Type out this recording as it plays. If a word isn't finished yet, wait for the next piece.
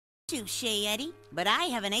Touche, Eddie. But I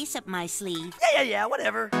have an ace up my sleeve. Yeah,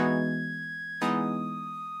 whatever.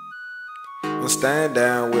 I'm staying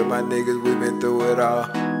down with my niggas, we been through it all.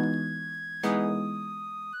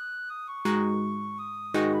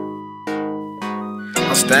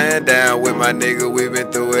 I'm staying down with my nigga, we been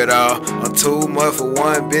through it all. I'm too much for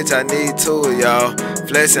one bitch, I need two of y'all.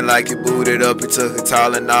 Flexing like you booted up, you took a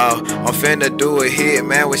Tylenol. I'm finna do a hit,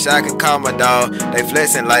 man, wish I could call my dog. They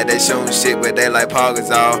flexing like they shooting shit, but they like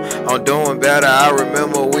poggers all. I'm doing better, I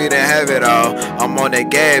remember we didn't have it all. I'm on that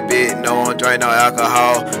gas bit, no one drink no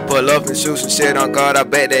alcohol. Pull up and shoot some shit on God, I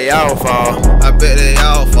bet they all fall. I bet they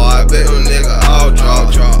all fall, I bet them niggas all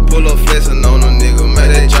drop. Pull up flexing on them niggas,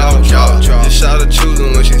 man, they jaw drop. Just shout at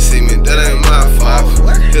choosing when she see me, that ain't my fault.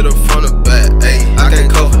 Hit her from the back, ayy, I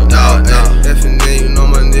can't cope for dog, ayy. FNN, you know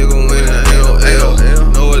my nigga win an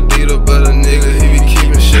LL. No Adidas, but a nigga, he be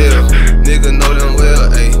keeping shit up. Nigga know them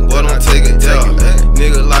well, ayy, boy don't take it down.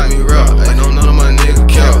 Nigga like me raw, ayy, don't none of my nigga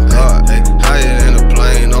count, ayy. Higher than a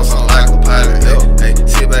plane, don't sound like a pilot, ayy.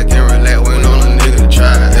 Sit back and relax, wait on a nigga to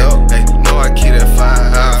try, ayy. Know I keep that fire,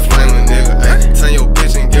 high flame a nigga, ayy. Turn your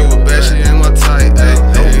bitch and give her back, she ain't my type,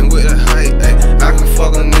 ayy. Ain't with the hype, ayy. I can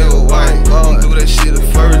fuck a nigga white, don't do that shit the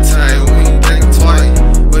first time, we ain't thinking twice.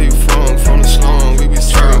 Where you from? From the slum, we be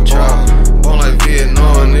serving ball. Born like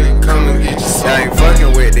Vietnam, nigga, come and get your soul. I ain't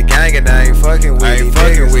fucking with the gang and I ain't fucking with these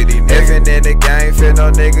niggas. FNN the gang, fit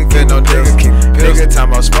no nigga, get no nigga. Nigga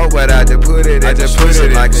talking about smoke, but I just put it in the pussy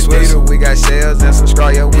like a sweeter. We got shells and some straw,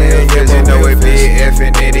 yeah, we ain't cause you know it be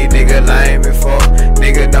FNN, these nigga lame and fuck.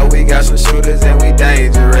 Nigga know we got some shooters and we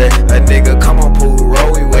dangerous. A nigga come on pool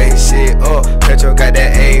roll, we weigh his shit up. Petro got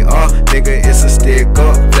that AR, nigga, it's a stick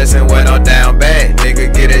up. Blessing when I'm down bad,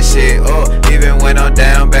 nigga, get that shit up. Even when I'm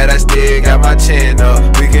down bad, I still got my chin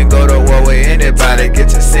up. We can go to war with anybody,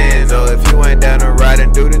 get your sins up. If you ain't down to ride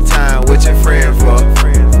and do the time, what your friend for?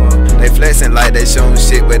 They flexing like they shooting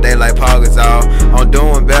shit, but they like poggers all. I'm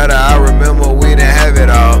doing better, I remember we didn't have it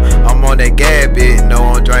all. I'm on that gas bit, no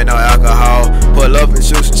one drink no alcohol. Pull up and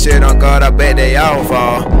shoot some shit on God, I bet they all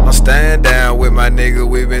fall. I'm staying down with my nigga,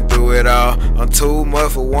 we been through it all. I'm too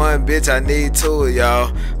much for one bitch, I need two of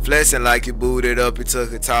y'all. Flexing like you booted up, you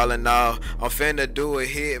took a Tylenol. I'm finna do a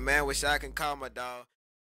hit, man, wish I can call my dog.